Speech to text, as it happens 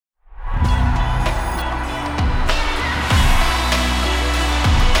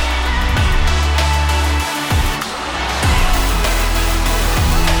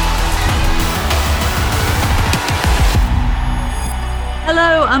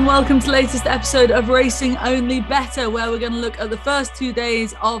Hello and welcome to the latest episode of Racing Only Bettor, where we're going to look at the first 2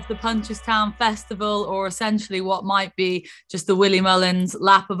 days of the Punchestown Festival, or essentially what might be just the Willie Mullins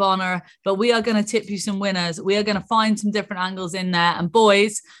lap of honour. But we are going to tip you some winners. We are going to find some different angles in there. And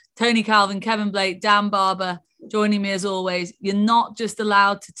boys, Tony Calvin, Kevin Blake, Dan Barber, joining me as always. You're not just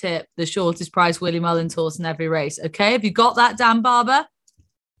allowed to tip the shortest price Willie Mullins horse in every race. Okay, have you got that, Dan Barber?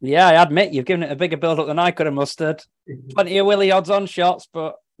 Yeah, I admit you've given it a bigger build-up than I could have mustered. Plenty of Willie odds-on shots,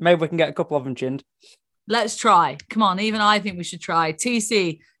 but maybe we can get a couple of them chinned. Let's try. Come on, even I think we should try.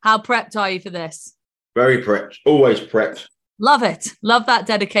 TC, how prepped are you for this? Very prepped. Always prepped. Love it. Love that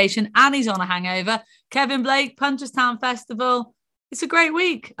dedication. And he's on a hangover. Kevin Blake, Punchestown Festival. It's a great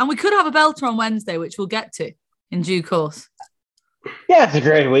week. And we could have a belter on Wednesday, which we'll get to in due course. Yeah, it's a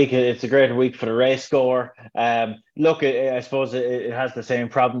great week. It's a great week for the race score. Look, I suppose it has the same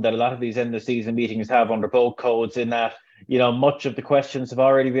problem that a lot of these end of season meetings have under both codes, in that, you know, much of the questions have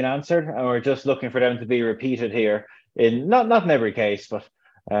already been answered and we're just looking for them to be repeated here. In not in every case, but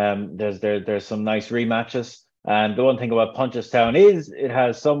there's some nice rematches. And the one thing about Punchestown is it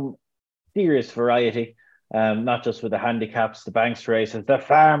has some serious variety. Not just with the handicaps, the banks races, the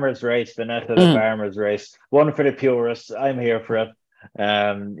farmers race, the farmers race. One for the purists. I'm here for it.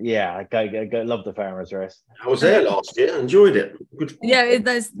 I love the farmers race. I was there last year. Enjoyed it. Good. Yeah,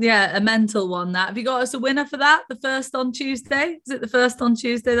 there's a mental one. That have you got us a winner for that? The first on Tuesday? Is it the first on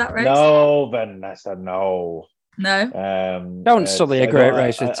Tuesday, that race? No, Vanessa, no. No. Don't sully a great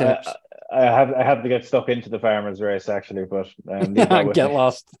race with tips. I have to get stuck into the farmers race, actually, but get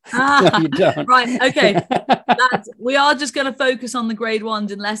lost. No, you don't. Right, okay. We are just going to focus on the grade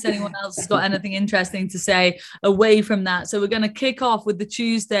ones unless anyone else has got anything interesting to say away from that. So we're going to kick off with the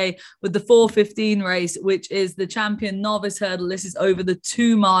Tuesday with the 4:15 race, which is the Champion Novice Hurdle. This is over the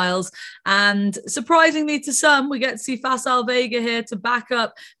 2 miles. And surprisingly to some, we get to see Facile Vega here to back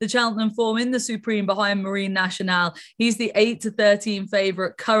up the Cheltenham form in the Supreme behind Marine Nationale. He's the 8-13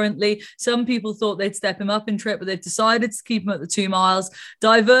 favourite currently. Some people thought they'd step him up in trip, but they've decided to keep him at the 2 miles.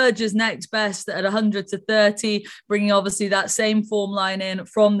 Diverge is next best at 100-30, bringing obviously that same form line in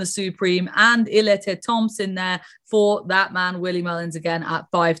from the Supreme, and Ilete Thompson there for that man, Willie Mullins, again at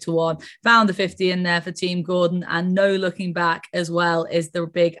 5-1. Found the 50 in there for Team Gordon, and No Looking Back as well is the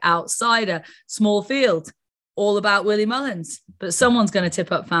big outsider. Small field, all about Willie Mullins, but someone's going to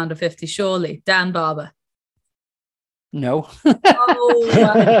tip up Founder 50, surely. Dan Barber. No.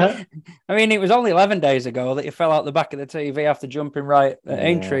 I mean, it was only 11 days ago that he fell out the back of the TV after jumping right at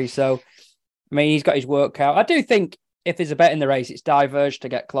Aintree. So, I mean, he's got his work out. I do think if there's a bet in the race, it's Diverge to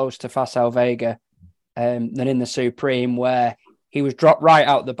get close to Facile Vega than in the Supreme, where he was dropped right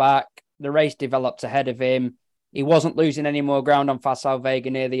out the back. The race developed ahead of him. He wasn't losing any more ground on Facile Vega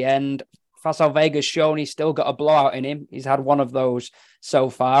near the end. Facile Vega's shown he's still got a blowout in him. He's had one of those so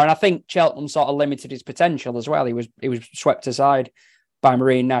far. And I think Cheltenham sort of limited his potential as well. He was swept aside by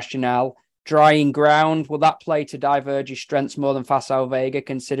Marine Nationale. Drying ground, will that play to Diverge's strengths more than Facile Vega,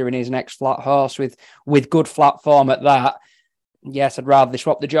 considering his next flat horse with good flat form at that? Yes, I'd rather they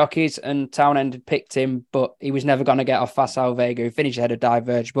swap the jockeys, and Townend had picked him, but he was never going to get off Facile Vega, who finished ahead of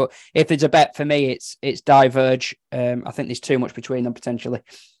Diverge. But if there's a bet for me, it's Diverge. I think there's too much between them potentially.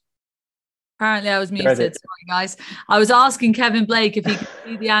 Apparently I was muted. Sorry, guys. I was asking Kevin Blake if he could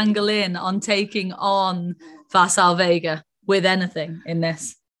see the angle in on taking on Facile Vega with anything in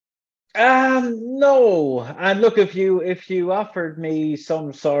this. No. And look, if you offered me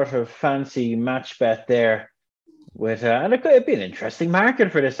some sort of fancy match bet there with and it'd be an interesting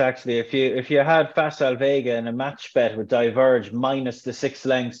market for this, actually. If you had Facile Vega in a match bet with Diverge minus the 6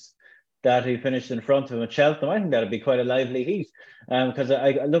 lengths that he finished in front of him at Cheltenham, I think that'd be quite a lively heat. Because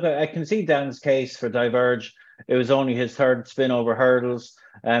I can see Dan's case for Diverge. It was only his third spin over hurdles.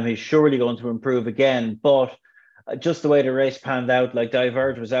 He's surely going to improve again. But just the way the race panned out, like,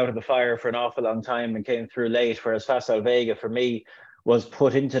 Diverge was out of the fire for an awful long time and came through late, whereas Facile Vega, for me, was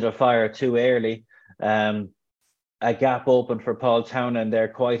put into the fire too early. A gap opened for Paul Townend there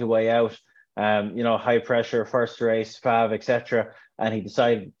quite a way out. High pressure, first race, Fav, etc. And he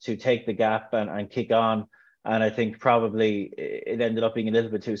decided to take the gap and kick on. And I think probably it ended up being a little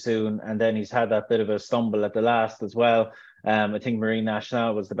bit too soon. And then he's had that bit of a stumble at the last as well. I think Marine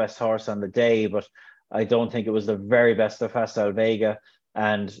Nationale was the best horse on the day, but I don't think it was the very best of Facile Vega.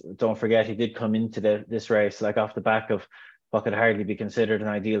 And don't forget, he did come into this race like off the back of what could hardly be considered an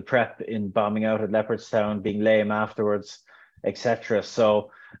ideal prep in bombing out at Leopardstown, being lame afterwards, etc. So,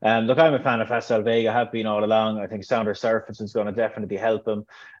 look, I'm a fan of Facile Vega, have been all along. I think Sounder Surface is going to definitely help him.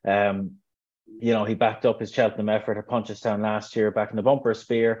 He backed up his Cheltenham effort at Punchestown last year, back in the bumper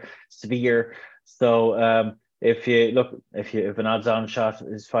sphere. So, if an odds-on shot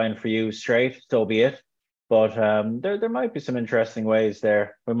is fine for you straight, so be it. But there might be some interesting ways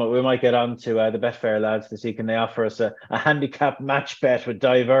there. We might get on to the Betfair lads this week, and they offer us a handicap match bet with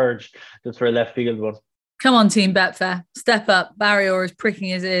Diverge just for a left field one. Come on, Team Betfair, step up. Barry Orr is pricking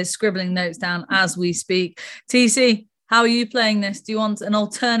his ears, scribbling notes down as we speak. TC, how are you playing this? Do you want an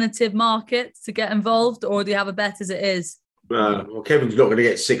alternative market to get involved, or do you have a bet as it is? Well, Kevin's not going to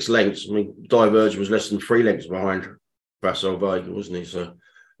get 6 lengths. I mean, Diverge was less than 3 lengths behind Vassal Vega, wasn't he? So.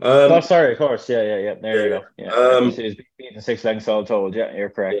 Sorry, of course. Yeah. There you go. Yeah. He's beaten 6 lengths all told. Yeah,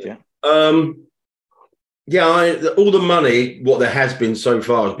 you're correct. Yeah. All the money, what there has been so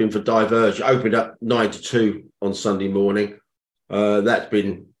far, has been for Diverge. It opened up 9-2 on Sunday morning. That's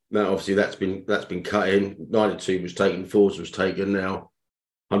been cut in. 9-2 was taken. 4s was taken. Now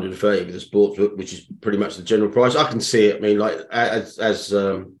 130 with the sportsbook, which is pretty much the general price. I can see it. I mean, like as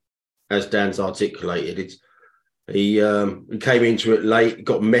Dan's articulated, he came into it late,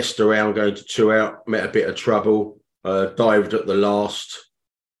 got messed around going to 2 out, met a bit of trouble, dived at the last.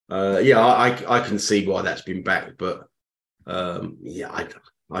 I can see why that's been backed, but I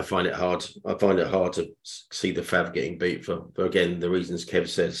find it hard. I find it hard to see the Fav getting beat for again the reasons Kev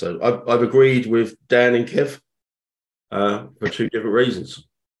said. So I've agreed with Dan and Kev for 2 different reasons.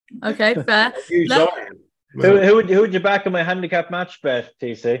 Okay, fair. Who would you back on my handicap match bet,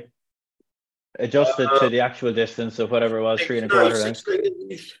 TC? Adjusted to the actual distance of whatever it was, 3 1/4 lengths.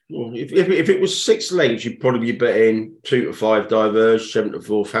 If it was 6 lengths, you'd probably be betting 2 to 5 Diverge, 7 to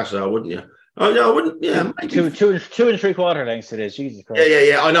 4 Facile, wouldn't you? Oh no, I wouldn't. Yeah, maybe. 2 3/4 lengths. It is. Jesus Christ.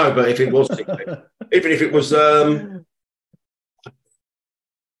 Yeah. I know, but if it was 6 lengths, even if it was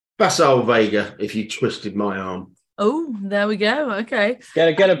Vassal Vega, if you twisted my arm. Oh, there we go. Okay.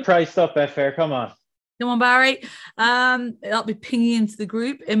 Get it priced up, Betfair. Come on. Come on, Barry. That'll be pinging into the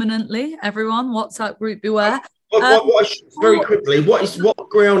group imminently. Everyone, WhatsApp group, beware. Very quickly, what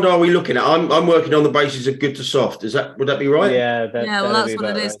ground are we looking at? I'm working on the basis of good to soft. Would that be right? Yeah. That's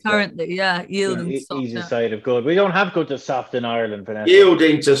what it is currently. Yeah, yielding to soft. Easy side of good. We don't have good to soft in Ireland, Vanessa.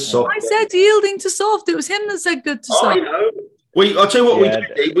 Yielding to soft. I said yielding to soft. It was him that said good to soft. I know. I'll tell you what we need.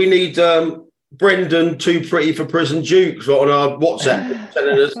 We need Brendan Too Pretty for Prison Dukes on our WhatsApp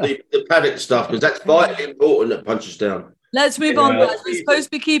telling us the paddock stuff, because that's vitally important at Punchestown. Let's move on, guys. We're supposed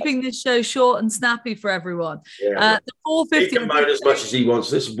to be keeping this show short and snappy for everyone. Yeah. The 450. He can moan as much as he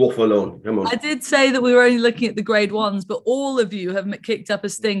wants. Let's waffle on. Come on. I did say that we were only looking at the grade 1s, but all of you have kicked up a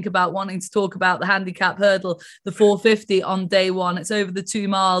stink about wanting to talk about the handicap hurdle, the 450 on day 1. It's over the 2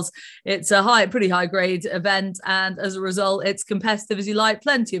 miles. It's a pretty high grade event, and as a result, it's competitive as you like.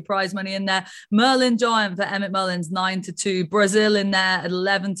 Plenty of prize money in there. Merlin Giant for Emmett Mullins 9-2. Brazil in there at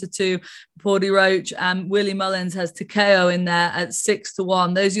 11-2. Porty Roach and Willie Mullins has Takeo in there at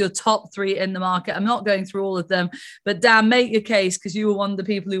 6-1. Those are your top 3 in the market. I'm not going through all of them, but Dan, make your case, because you were one of the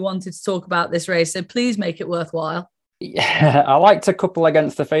people who wanted to talk about this race. So please make it worthwhile. Yeah, I like to couple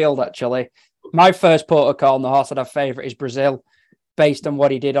against the field, actually. My first protocol on the horse that I favourite is Brazil, based on what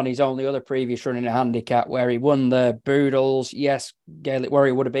he did on his only other previous run in a handicap, where he won the Boodles. Yes, Gaelic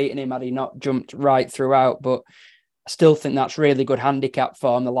Warrior would have beaten him had he not jumped right throughout, but I still think that's really good handicap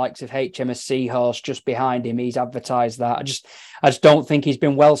form. The likes of HMS Horse just behind him, he's advertised that. I just don't think he's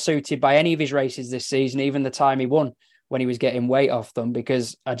been well suited by any of his races this season, even the time he won when he was getting weight off them,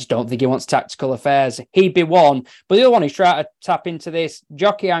 because I just don't think he wants tactical affairs. He'd be one, but the other one is trying to tap into this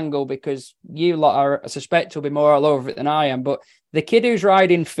jockey angle, because you lot are, I suspect, will be more all over it than I am. But the kid who's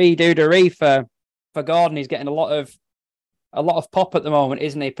riding Fidouderie for Gordon, he's getting a lot of pop at the moment,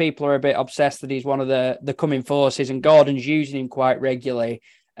 isn't he? People are a bit obsessed that he's one of the coming forces, and Gordon's using him quite regularly.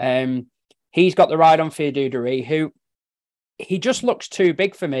 He's got the ride on Fidouderie, who he just looks too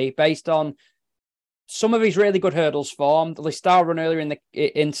big for me based on some of his really good hurdles form. The Listar run earlier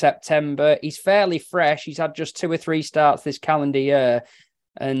in September. He's fairly fresh. He's had just 2 or 3 starts this calendar year,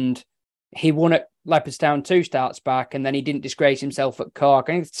 and he won at Leopardstown 2 starts back, and then he didn't disgrace himself at Cork.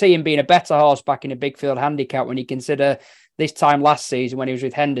 I can see him being a better horse back in a big field handicap when you consider this time last season when he was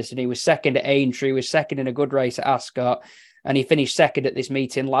with Henderson. He was second at Aintree, he was second in a good race at Ascot, and he finished second at this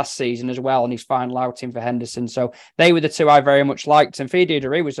meeting last season as well, and he's final outing for Henderson. So they were the 2 I very much liked. And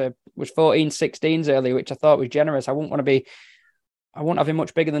Fidouderie was 14-16s earlier, which I thought was generous. I wouldn't have him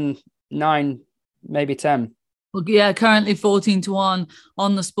much bigger than 9, maybe 10. Well, yeah, currently 14-1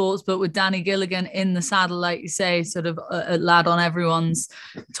 on the sports, but with Danny Gilligan in the saddle, like you say, sort of a lad on everyone's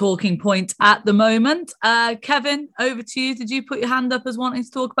talking point at the moment. Kevin, over to you. Did you put your hand up as wanting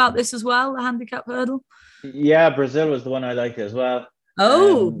to talk about this as well, the handicap hurdle? Yeah, Brazil was the one I liked as well.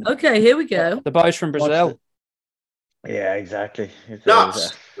 Oh, okay, here we go. The boys from Brazil. Yeah, exactly.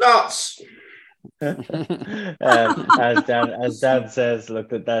 Nuts. As Dan says, look,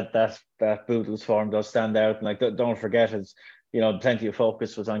 that Boodles form does stand out, and like don't forget, it's plenty of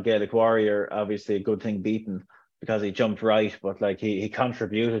focus was on Gaelic Warrior. Obviously, a good thing beaten because he jumped right, but like he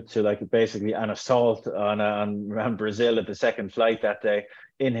contributed to like basically an assault on Brazil at the second flight that day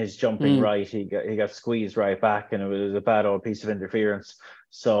in his jumping right. He got squeezed right back, and it was a bad old piece of interference.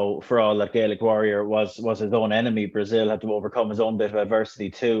 So for all that Gaelic Warrior was his own enemy, Brazil had to overcome his own bit of adversity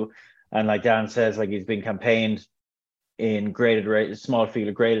too. And like Dan says, like he's been campaigned in small field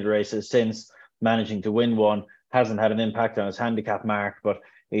of graded races since, managing to win one. Hasn't had an impact on his handicap mark, but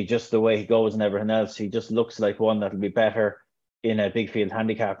he just, the way he goes and everything else, he just looks like one that'll be better in a big field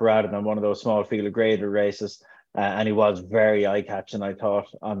handicap rather than one of those small field of graded races. And he was very eye-catching, I thought,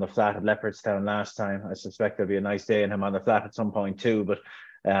 on the flat at Leopardstown last time. I suspect there'll be a nice day in him on the flat at some point too, but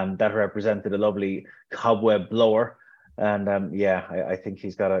that represented a lovely cobweb blower. And I think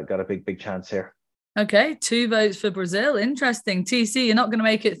he's got a big chance here. Okay, 2 votes for Brazil. Interesting. TC, you're not going to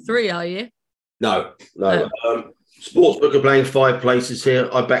make it 3, are you? No. Sportsbook are playing 5 places here.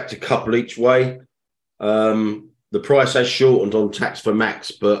 I backed a couple each way. The price has shortened on tax for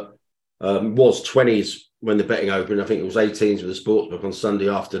max, but was 20s when the betting opened. I think it was 18s with the sportsbook on Sunday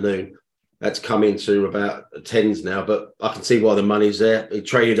afternoon. That's come into about 10s now, but I can see why the money's there. He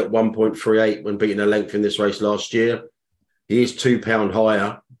traded at 1.38 when beating a length in this race last year. He is £2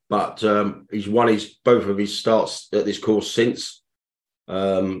 higher, but he's won both of his starts at this course since.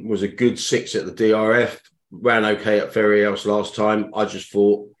 Was a good 6 at the DRF. Ran okay at Ferry House last time. I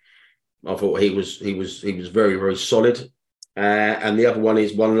thought he was very, very solid. And the other one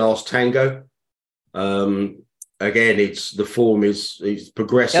is One Last Tango. Again, the form is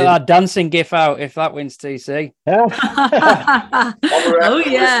progressing. Get that dancing gif out if that wins TC. Oh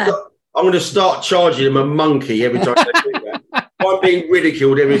yeah. I'm going to start charging him a monkey every time they do that. I'm being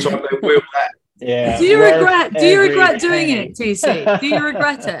ridiculed every time they will that. Yeah. Do you regret doing it, TC? Do you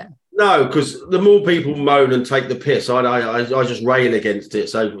regret it? No, because the more people moan and take the piss, I just rail against it.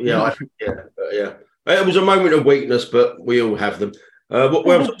 So yeah, it was a moment of weakness, but we all have them. What else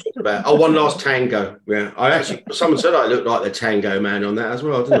was I talking about? Oh, One Last Tango. Yeah, someone said I looked like the tango man on that as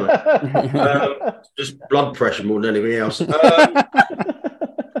well, didn't I? Just blood pressure more than anything else. Or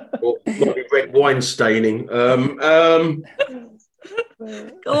might be red wine staining. Go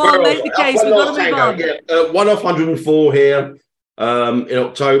on, make the case. We've got to move on. Yeah, 1 off 104 here in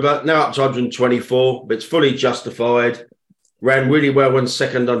October. Now up to 124, but it's fully justified. Ran really well when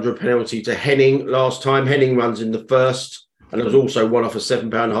second under a penalty to Henning last time. Henning runs in the first. And it was also one off a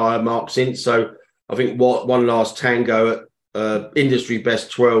 £7 higher mark since. So I think One Last Tango at industry best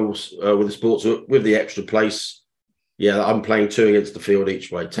 12s with the sports with the extra place. Yeah, I'm playing 2 against the field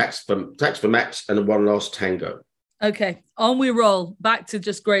each way. Tax for max and a One Last Tango. Okay, on we roll. Back to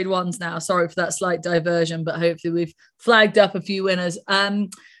just grade 1s now. Sorry for that slight diversion, but hopefully we've flagged up a few winners.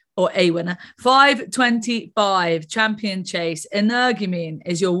 Or a winner. 525 Champion Chase. Energumene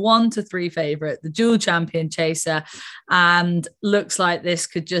is your 1 to 3 favorite, the dual champion chaser, and looks like this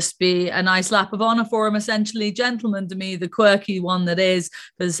could just be a nice lap of honor for him. Essentially, Gentleman to me, the quirky one that is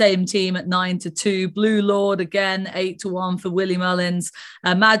for the same team at 9 to 2. Blue Lord again 8 to 1 for Willie Mullins.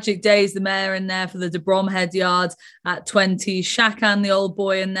 Magic Days, the mare in there for the De Bromhead Yard at 20. Shakan, the old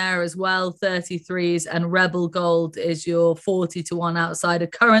boy in there as well, 33s, and Rebel Gold is your 40 to 1 outsider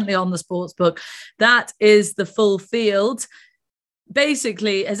currently on the sports book. That is the full field.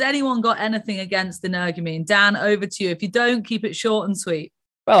 Basically, has anyone got anything against Energumene? Dan, over to you. If you don't, keep it short and sweet.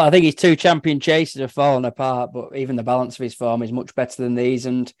 Well, I think his 2 champion chases have fallen apart, but even the balance of his form is much better than these,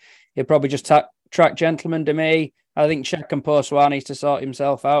 and he'll probably just track Gentleman to me. I think Shakan Poswa needs to sort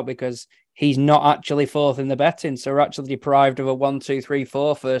himself out because he's not actually 4th in the betting, so we're actually deprived of a 1, 2, 3,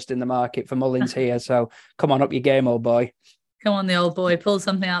 4 first in the market for Mullins here. So come on up your game, old boy. Come on, the old boy, pull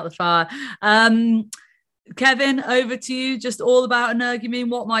something out of the fire. Kevin, over to you. Just all about Energumene.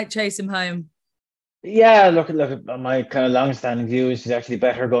 What might chase him home? Yeah, look. My kind of long-standing view is he's actually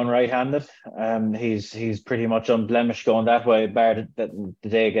better going right-handed. He's pretty much unblemished going that way, bar the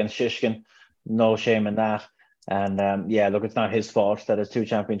day against Shishkin. No shame in that. And look, it's not his fault that his 2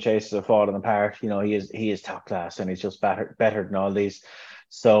 champion chases are falling apart. He is top class, and he's just better than all these.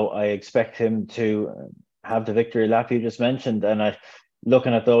 So I expect him to have the victory lap you just mentioned, and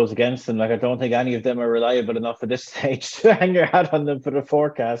looking at those against them, I don't think any of them are reliable enough at this stage to hang your hat on them for the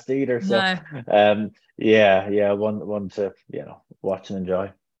forecast either. So one to watch and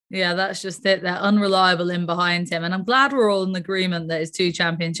enjoy. Yeah, that's just it. They're unreliable in behind him. And I'm glad we're all in agreement that his 2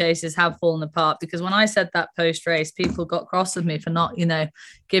 champion chases have fallen apart, because when I said that post-race, people got cross with me for not,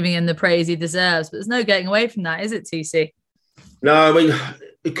 giving him the praise he deserves. But there's no getting away from that, is it, TC? No, I mean,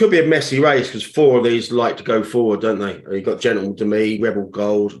 it could be a messy race because 4 of these like to go forward, don't they? You've got Gentleman to Me, Rebel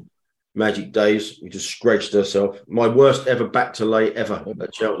Gold, Magic Days. We just scratched herself. My worst ever back to late ever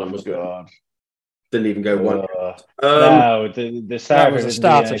at Cheltenham was good. Didn't even go one. No, the starter was a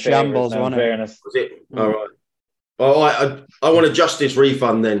start of shambles, wasn't it? Was it? All right. Well, I want a justice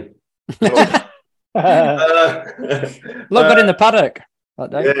refund then. Look good in the paddock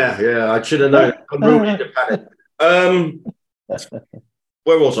that day. Yeah. I should have known. I'm ruling the paddock.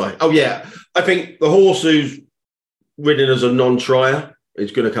 Where was I? Oh, yeah. I think the horse who's ridden as a non-trier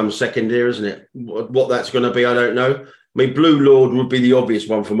is going to come second here, isn't it? What that's going to be, I don't know. I mean, Blue Lord would be the obvious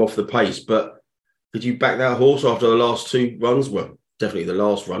one from off the pace, but could you back that horse after the last 2 runs? Well, definitely the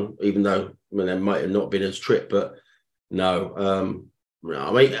last run, even though there might have not been as trip, but no.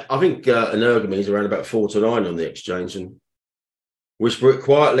 I mean, I think Energamy is around about 4 to 9 on the exchange, and Whisper It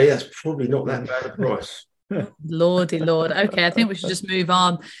Quietly, that's probably not that bad a price. Lordy Lord. Okay, I think we should just move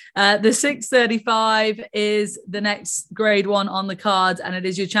on. The 6:35 is the next grade 1 on the card, and it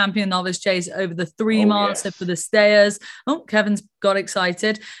is your Champion Novice Chase over the 3 miles. So for the stayers. Oh, Kevin's got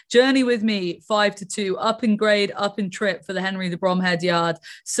excited. Journey With Me, 5 to 2, up in grade, up in trip for the Henry de Bromhead yard.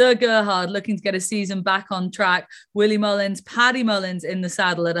 Sir Gerhard looking to get a season back on track. Willie Mullins, Paddy Mullins in the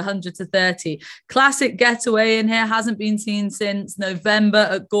saddle at 100 to 30. Classic Getaway in here, hasn't been seen since November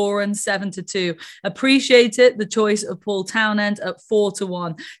at Goran, 7 to 2. Appreciate It, the choice of Paul Townend at 4 to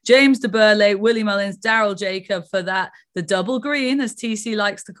 1. James de Burley, Willie Mullins, Daryl Jacob for that. The double green, as TC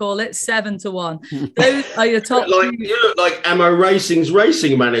likes to call it, 7 to 1. Those are your top. You look like Ammo Racing's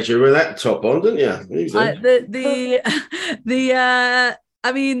racing manager with that top on, didn't you?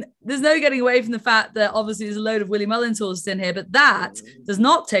 I mean, there's no getting away from the fact that obviously there's a load of Willie Mullins horses in here, but that does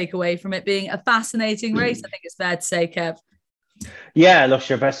not take away from it being a fascinating race. I think it's fair to say, Kev. Yeah, look,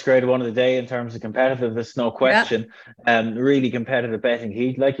 your best grade 1 of the day in terms of competitiveness, no question. Really competitive betting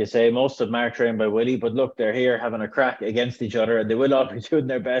heat, like you say. Most of them are trained by Willie, but look, they're here having a crack against each other, and they will all be doing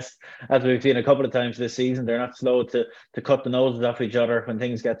their best, as we've seen a couple of times this season. They're not slow to cut the noses off each other when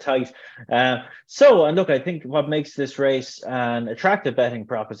things get tight. And look, I think what makes this race an attractive betting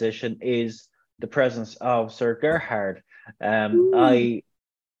proposition is the presence of Sir Gerhard. I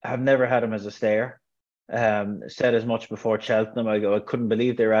have never had him as a stayer. Said as much before Cheltenham. I couldn't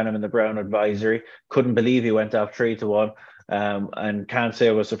believe they ran him in the Brown Advisory. Couldn't believe he went off 3 to 1. And can't say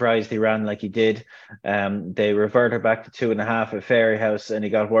I was surprised he ran like he did. They reverted back to 2.5 at Fairyhouse, and he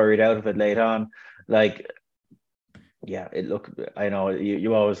got worried out of it late on. I know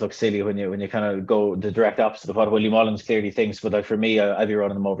you always look silly when you kind of go the direct opposite of what Willie Mullins clearly thinks. But for me, I'd be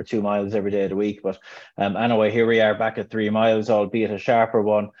running them over 2 miles every day of the week. But anyway, here we are back at 3 miles, albeit a sharper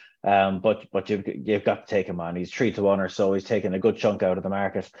one. But you've got to take him on. He's 3 to 1 or so. He's taking a good chunk out of the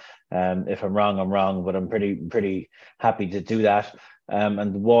market. If I'm wrong, I'm wrong, but I'm pretty happy to do that.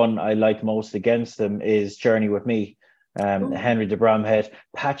 And the one I like most against them is Journey With Me. Henry de Bromhead,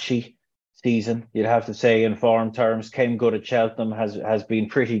 patchy season, you'd have to say in form terms. Came good at Cheltenham, has been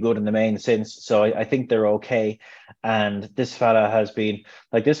pretty good in the main since. So I think they're okay. And this fella had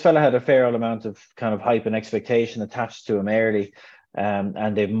a fair amount of kind of hype and expectation attached to him early.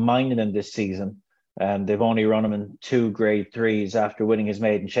 And they've minded him this season. They've only run him in 2 grade 3s after winning his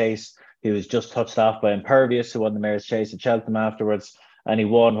maiden chase. He was just touched off by Impervious, who won the Mayor's Chase at Cheltenham afterwards, and he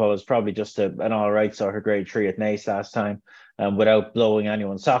won what was probably just an all right sort of grade 3 at Naas last time, without blowing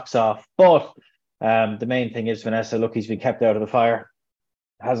anyone's socks off. But the main thing is, Vanessa, look, he's been kept out of the fire.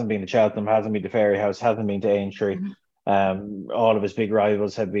 Hasn't been to Cheltenham, hasn't been to Fairyhouse, hasn't been to Aintree. All of his big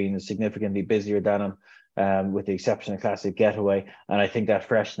rivals have been significantly busier than him. With the exception of Classic Getaway, and I think that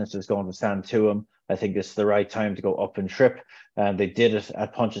freshness is going to stand to him. I think this is the right time to go up and trip. They did it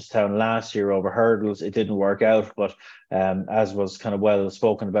at Punchestown last year over hurdles. It didn't work out, but as was kind of well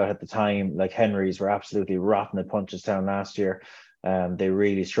spoken about at the time, like Henry's were absolutely rotten at Punchestown last year. They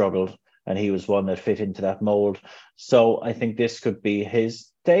really struggled, and he was one that fit into that mold. So I think this could be his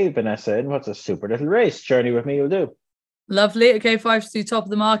day, Vanessa, and what's a super little race. Journey With Me will do. Lovely. Okay, 5 to 2, top of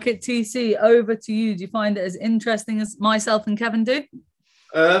the market. TC, over to you. Do you find it as interesting as myself and Kevin do?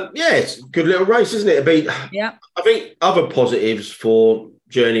 It's a good little race, isn't it? I think other positives for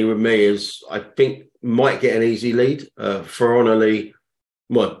Journey With Me is I think might get an easy lead. Ferronelli,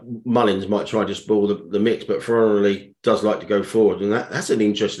 Mullins might try to spoil the mix, but Ferronelli does like to go forward, and that's an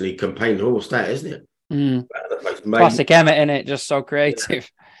interestingly campaigned horse, that isn't it? Classic Emmett in it, just so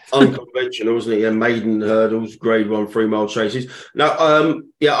creative. Unconventional, isn't it? Yeah, maiden hurdles, grade 1 3-mile chases. Now,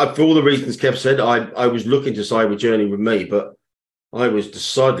 for all the reasons Kev said, I was looking to side with Journey With Me, but I was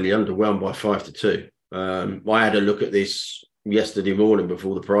decidedly underwhelmed by 5 to 2. I had a look at this yesterday morning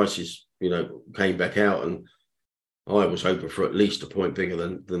before the prices, came back out, and I was hoping for at least a point bigger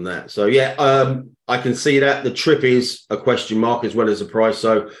than that. So yeah, I can see that. The trip is a question mark as well as the price.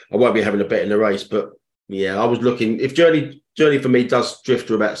 So I won't be having a bet in the race. But yeah, I was looking, if Journey for me does drift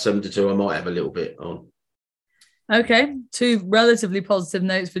to about 7-2, I might have a little bit on. Okay, two relatively positive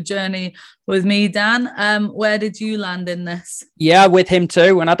notes for Journey with me, Dan. Where did you land in this? Yeah, with him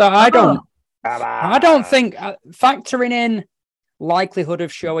too. And I don't think factoring in likelihood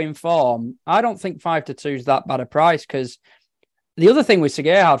of showing form, I don't think 5-2 is that bad a price, because the other thing with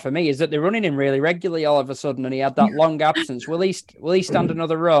Segura for me is that they're running him really regularly all of a sudden, and he had that long absence. Will he stand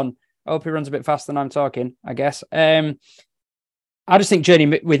another run? I hope he runs a bit faster than I'm talking, I guess. I just think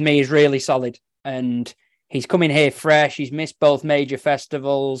Journey with me is really solid, and he's coming here fresh. He's missed both major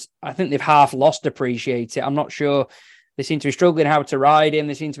festivals. I think they've half lost Appreciate It. I'm not sure. They seem to be struggling how to ride him.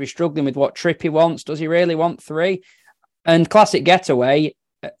 They seem to be struggling with what trip he wants. Does he really want 3? And Classic Getaway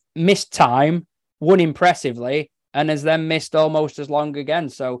missed time, won impressively, and has then missed almost as long again.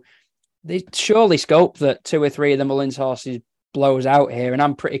 So there's surely scope that 2 or 3 of the Mullins horses blows out here. And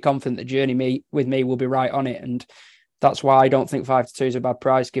I'm pretty confident that Journey with me will be right on it. And that's why I don't think 5-2 is a bad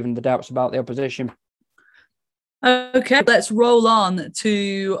price, given the doubts about the opposition. Okay, let's roll on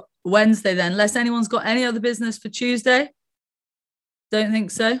to Wednesday then. Unless anyone's got any other business for Tuesday. Don't think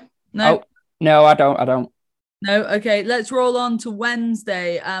so. No. Oh, no, I don't. No, okay, let's roll on to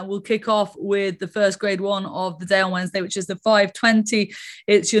Wednesday. We'll kick off with the first grade 1 of the day on Wednesday, which is the 5:20.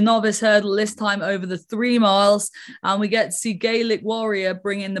 It's your novice hurdle, this time over the 3 miles. And we get to see Gaelic Warrior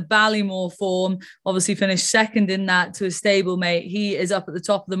bring in the Ballymore form, obviously finished second in that to his stablemate. He is up at the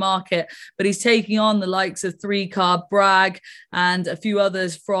top of the market, but he's taking on the likes of 3-Car Bragg and a few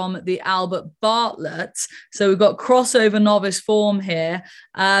others from the Albert Bartlett. So we've got crossover novice form here.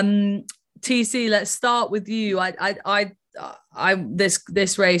 TC, let's start with you.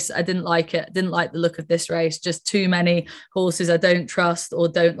 This race, I didn't like it. Didn't like the look of this race. Just too many horses I don't trust or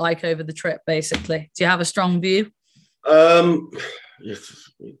don't like over the trip, basically. Do you have a strong view? Gaelic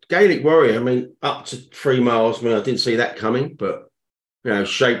Warrior, I mean, up to 3 miles, I mean, I didn't see that coming, but,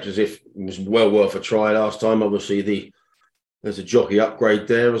 shaped as if it was well worth a try last time. Obviously, there's a jockey upgrade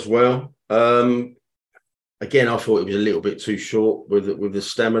there as well. Again, I thought it was a little bit too short with the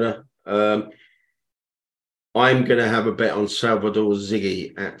stamina. I'm going to have a bet on Salvador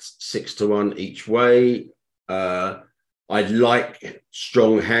Ziggy at 6-1 each way. I'd like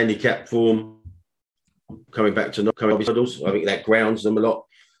strong handicap form coming back to not coming hurdles. I think that grounds them a lot.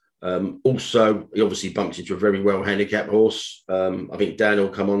 Also, he obviously bumps into a very well handicapped horse. I think Dan will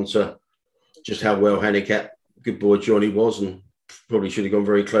come on to just how well handicapped good boy Johnny was, and probably should have gone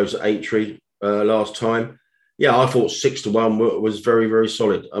very close at Aintree last time. Yeah, I thought 6-1 was very, very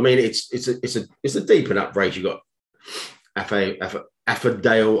solid. I mean, it's a deep enough race. You got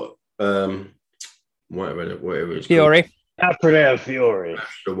Affordale, whatever it's Fury. called. Affordale Fury.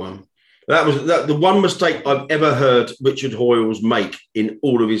 The one. That was the one mistake I've ever heard Richard Hoyles make in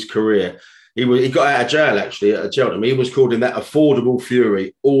all of his career. He got out of jail actually at Cheltenham. He was called in that Affordable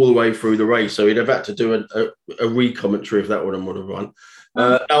Fury all the way through the race, so he'd have had to do a re-commentary if that would have run.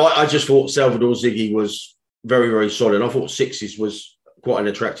 I just thought Salvador Ziggy was very, very solid. I thought 6s was quite an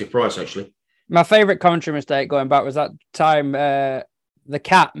attractive price, actually. My favourite commentary mistake going back was that time the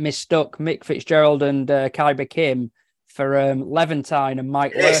Cat mistook Mick Fitzgerald and Kyber Kim for Levantine and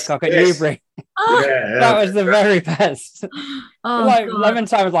Mike Lercock at Newbury. That was the very best.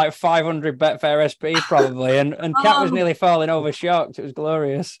 Levantine was like 500 Betfair SP probably, and Cat was nearly falling over shocked. It was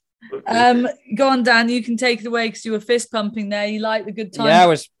glorious. Go on, Dan. You can take it away because you were fist pumping there. You like the good time. Yeah, I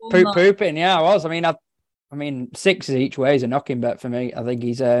was pooping. Yeah, I was. I mean, 6s each way is a knocking bet for me. I think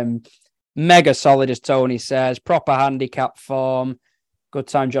he's mega solid, as Tony says. Proper handicap form. Good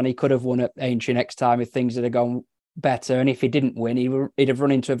time, Johnny could have won at Aintree next time if things had gone better. And if he didn't win, he'd have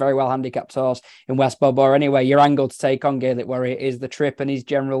run into a very well handicapped horse in West Bobor. Anyway, your angle to take on Gaelic Warrior is the trip and his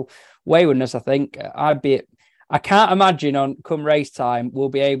general waywardness, I think. I can't imagine on come race time we'll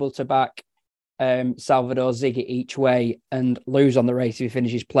be able to back Salvador Ziggy each way and lose on the race if he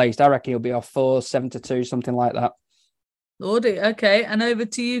finishes placed. I reckon he'll be off 4, 7-2, something like that. Lordy, okay. And over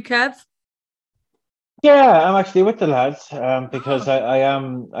to you, Kev. Yeah, I'm actually with the lads because I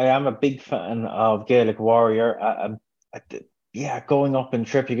am a big fan of Gaelic Warrior. Going up in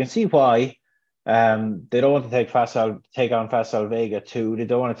trip, you can see why. They don't want to take on Facile Vega 2. They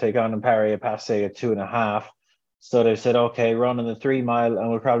don't want to take on Imperia Passe at 2.5. So they said, okay, run in the 3 mile and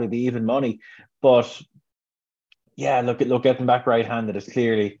we'll probably be even money. But yeah, look, getting back right-handed is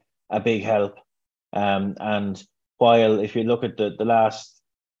clearly a big help. And while if you look at the last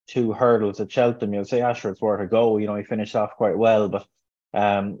 2 hurdles at Cheltenham, you'll say Asher, it's worth a go. He finished off quite well, but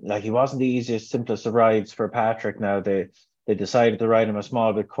Like, he wasn't the easiest, simplest of rides for Patrick. Now they decided to ride him a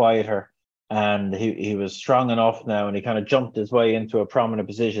small bit quieter, and he was strong enough now, and he kind of jumped his way into a prominent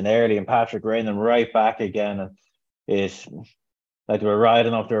position early, and Patrick reined him right back again, and it like they were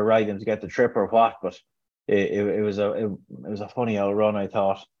riding to get the trip or what, but it was a funny old run, I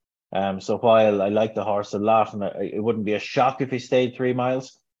thought. So while I like the horse a lot, and it wouldn't be a shock if he stayed 3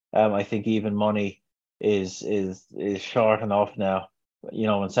 miles, I think even money is short enough now. You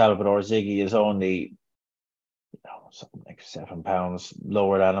know, when Salvador Ziggy is only, something like £7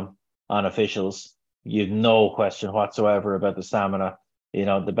 lower than him on officials, you've no question whatsoever about the stamina. You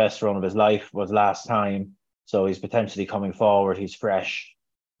know, the best run of his life was last time, so he's potentially coming forward. He's fresh.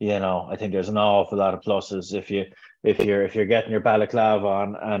 You know, I think there's an awful lot of pluses if you're getting your Balaclava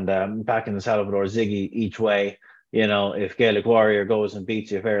on and backing the Salvador Ziggy each way. You know, if Gaelic Warrior goes and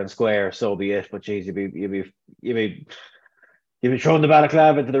beats you fair and square, so be it. But geez, you'd be throwing the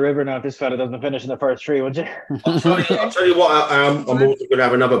Balaclava into the river now if this fella doesn't finish in the first 3, would you? I'll tell you what, I'm also going to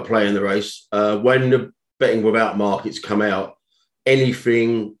have another play in the race. When the betting without markets come out,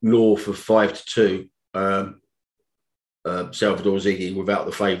 anything north of 5-2, Salvador Ziggy without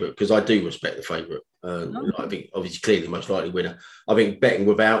the favourite, because I do respect the favourite. I think obviously clearly the most likely winner. I think betting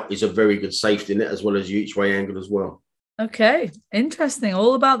without is a very good safety net, as well as your each way angle as well. Okay, interesting.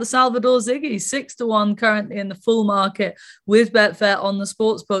 All about the Salvador Ziggy, 6-1 currently in the full market with Betfair on the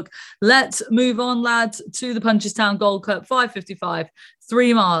sportsbook. Let's move on, lads, to the Punchestown Gold Cup, 5:55,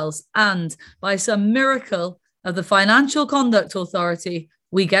 3 miles. And by some miracle of the Financial Conduct Authority,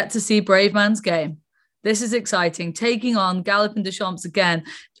 we get to see Brave Man's Game. This is exciting, taking on Galopin Des Champs again.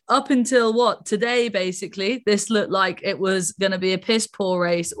 Up until today, basically, this looked like it was going to be a piss poor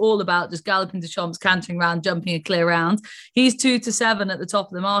race, all about just Galopin Des Champs cantering around, jumping a clear round. He's 2-7 at the top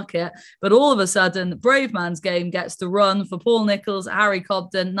of the market, but all of a sudden, Brave Man's Game gets the run for Paul Nicholls, Harry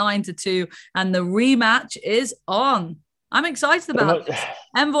Cobden, 9-2, and the rematch is on. I'm excited about this.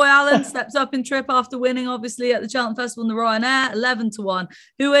 Envoy Allen steps up in trip after winning, obviously, at the Cheltenham Festival in the Ryanair, 11-1.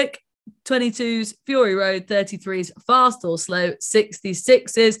 Hewick, 22s, Fury Road, 33s, fast or slow,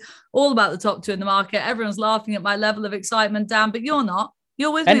 66s, all about the top 2 in the market. Everyone's laughing at my level of excitement, Dan, but you're not.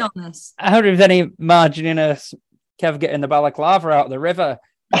 You're with me on this. I wonder if there's any margin in us, Kev, getting the Balaclava out of the river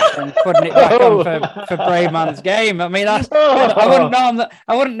and putting it back on for Brave Man's Game. I mean, I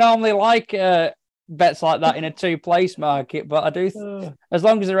wouldn't normally like bets like that in a 2-place market, but I do, as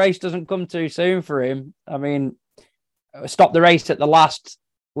long as the race doesn't come too soon for him. I mean, stop the race at the last,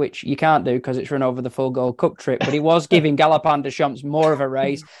 which you can't do because it's run over the full Gold Cup trip, but he was giving Galopin Des Champs more of a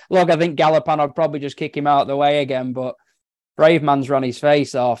race. Look, I think Galopin would probably just kick him out of the way again, but Brave Man's run his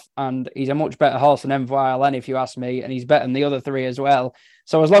face off, and he's a much better horse than Envoy Allen, if you ask me, and he's better than the other 3 as well.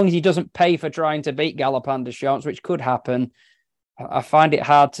 So as long as he doesn't pay for trying to beat Galopin Des Champs, which could happen, I find it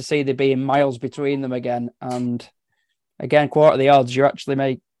hard to see there being miles between them again. And again, quarter the odds, you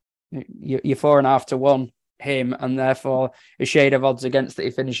actually you're 4.5-1 him, and therefore a shade of odds against that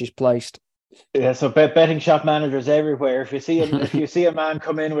he finishes placed. Yeah, so betting shop managers everywhere. If you see a man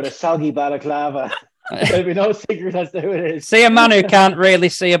come in with a soggy Balaclava, there'll be no secret as to who it is. See a man who can't really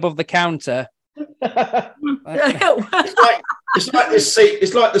see above the counter. It's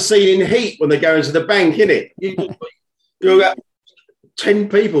like the scene in Heat when they go into the bank, isn't it? You've got 10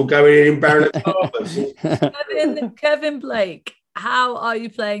 people going in Balaclavas. Kevin Blake, how are you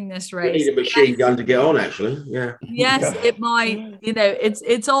playing this race? You need a machine gun to get on, actually. Yeah. Yes, it might. You know,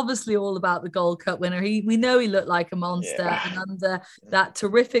 it's obviously all about the Gold Cup winner. We know he looked like a monster, and under that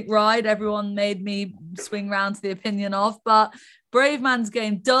terrific ride, everyone made me swing round to the opinion of. But Brave Man's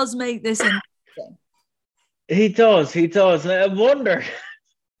Game does make this interesting. He does. And I wonder,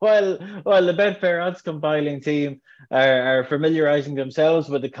 while the Betfair odds compiling team are familiarizing themselves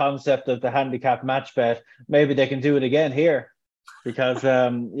with the concept of the handicap match bet, maybe they can do it again here. Because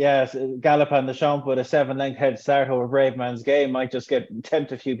yes, Galopin Des Champs with a 7-length head start over Brave Man's Game might just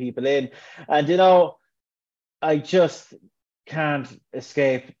tempt a few people in. And you know, I just can't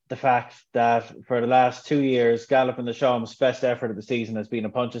escape the fact that for the last 2 years, Galopin Des Champs' best effort of the season has been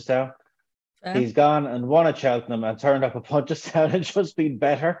in Punchestown. He's gone and won at Cheltenham and turned up at Punchestown and just been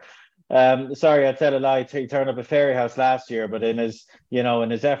better. Sorry, I said a lie. He turned up at Fairyhouse last year, but in his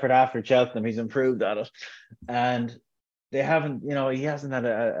effort after Cheltenham, he's improved at it. And they haven't, he hasn't had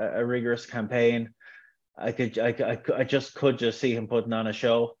a rigorous campaign. I could just see him putting on a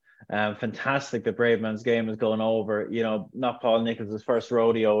show. Fantastic that Brave Man's Game is going over, not Paul Nicholls' first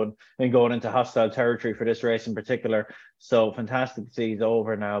rodeo and going into hostile territory for this race in particular. So fantastic to see he's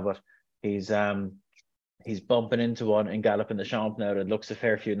over now, but he's bumping into one in Galopin Des Champs now that looks a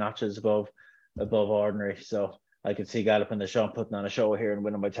fair few notches above ordinary. So I could see Galloping the Sean putting on a show here and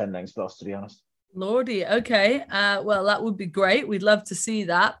winning by 10 lengths plus, to be honest. Lordy, okay. Well, that would be great. We'd love to see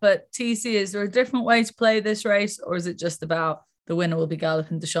that. But TC, is there a different way to play this race, or is it just about the winner will be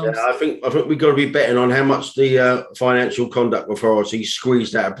Galloping the Champs? Yeah, I think we've got to be betting on how much the Financial Conduct Authority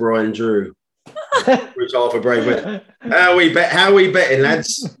squeezed out of Brian Drew. It's half a brave bet. How are we betting,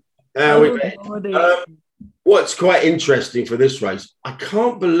 lads? How are we betting? What's quite interesting for this race, I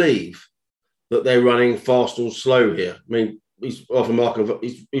can't believe that they're running fast or slow here. I mean, he's off a mark of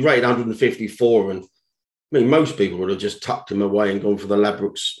he's rated 154, and I mean most people would have just tucked him away and gone for the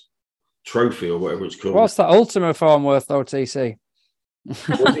Ladbrokes Trophy or whatever it's called. What's that Ultima form worth though, TC?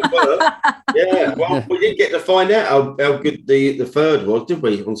 Yeah, well, we didn't get to find out how good the third was, did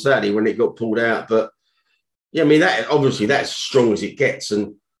we, on Saturday when it got pulled out? But yeah, I mean that obviously that's as strong as it gets,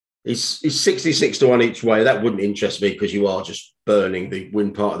 and he's 66 to 1 each way. That wouldn't interest me because you are just burning the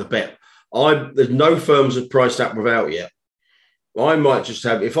win part of the bet. There's no firms have priced up without yet. I might just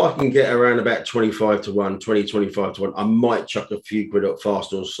have, if I can get around about 25 to 1, 25 to 1, I might chuck a few quid up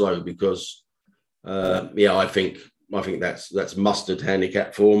fast or slow because, I think that's mustard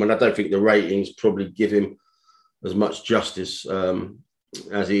handicap form, and I don't think the ratings probably give him as much justice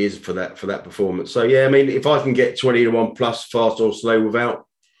as he is for that performance. So yeah, I mean, if I can get 20 to 1 plus fast or slow without,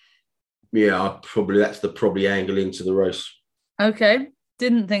 that's the probably angle into the race. Okay.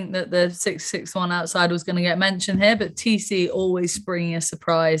 Didn't think that the 661 outside was going to get mentioned here, but TC always springing a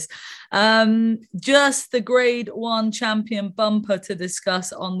surprise. Just the Grade 1 champion bumper to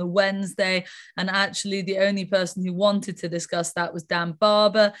discuss on the Wednesday, and actually the only person who wanted to discuss that was Dan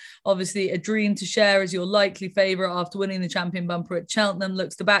Barber. Obviously a dream to share as your likely favourite after winning the champion bumper at Cheltenham,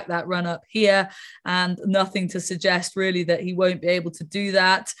 looks to back that run up here, and nothing to suggest really that he won't be able to do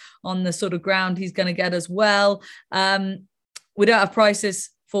that on the sort of ground he's going to get as well. We don't have prices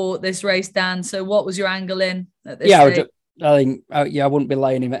for this race, Dan. So what was your angle in at this stage? I think I wouldn't be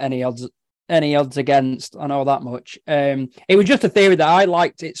laying him at any odds against. I know that much. It was just a theory that I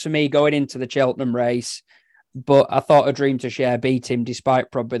liked it for me going into the Cheltenham race, but I thought a dream to share beat him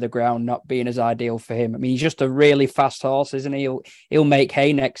despite probably the ground not being as ideal for him. I mean, he's just a really fast horse, isn't he? He'll make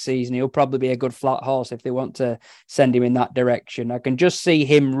hay next season. He'll probably be a good flat horse if they want to send him in that direction. I can just see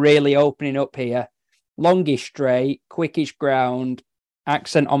him really opening up here. Longish straight, quickish ground,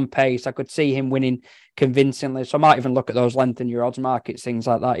 accent on pace. I could see him winning convincingly. So I might even look at those lengthen your odds markets, things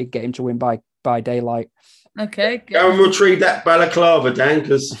like that. He'd get him to win by daylight. Okay. Good. Go and retrieve that Balaclava, Dan,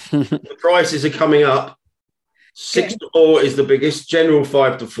 because the prices are coming up. 6 to 4 is the biggest. General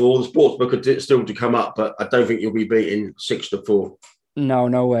 5 to 4. The sportsbook are still to come up, but I don't think you'll be beating 6 to 4.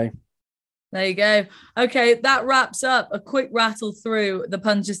 No way. There you go. Okay, that wraps up a quick rattle through the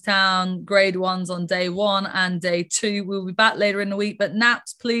Punchestown Grade 1s on day 1 and day 2. We'll be back later in the week, but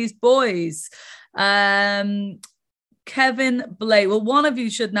naps, please, boys. Kevin Blake. Well, one of you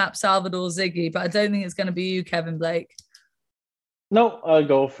should nap Salvador Ziggy, but I don't think it's going to be you, Kevin Blake. No, I'll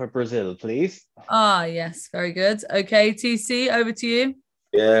go for Brazil, please. Ah, yes, very good. Okay, TC, over to you.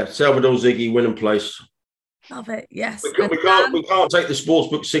 Yeah, Salvador Ziggy, win and place. Love it. Yes. We can't take the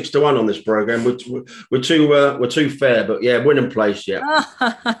sportsbook 6 to 1 on this program. We're too fair, but yeah, win and place. Yeah.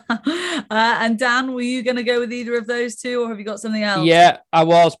 And Dan, were you going to go with either of those two, or have you got something else? Yeah, I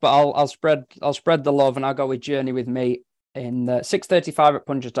was, but I'll spread the love, and I'll go with Journey with Me in 6:35 at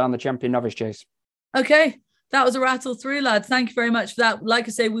Punchestown, the champion novice chase. Okay. That was a rattle through, lads. Thank you very much for that. Like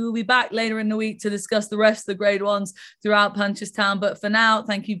I say, we will be back later in the week to discuss the rest of the Grade 1s throughout Punchestown. But for now,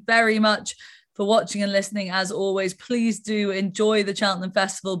 thank you very much for watching and listening. As always, please do enjoy the Cheltenham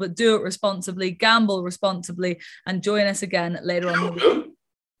Festival, but do it responsibly, gamble responsibly, and join us again later on in the week.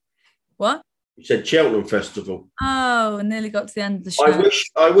 What? You said Cheltenham Festival. Oh, I nearly got to the end of the show.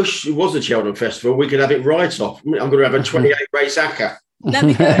 I wish it was a Cheltenham Festival. We could have it right off. I'm going to have a 28 race ACCA. Let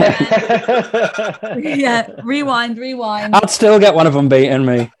me go. Yeah, rewind. I'd still get one of them beating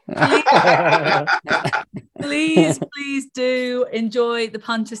me. Please do enjoy the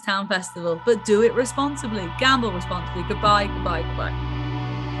Punchestown Festival, but do it responsibly. Gamble responsibly. Goodbye.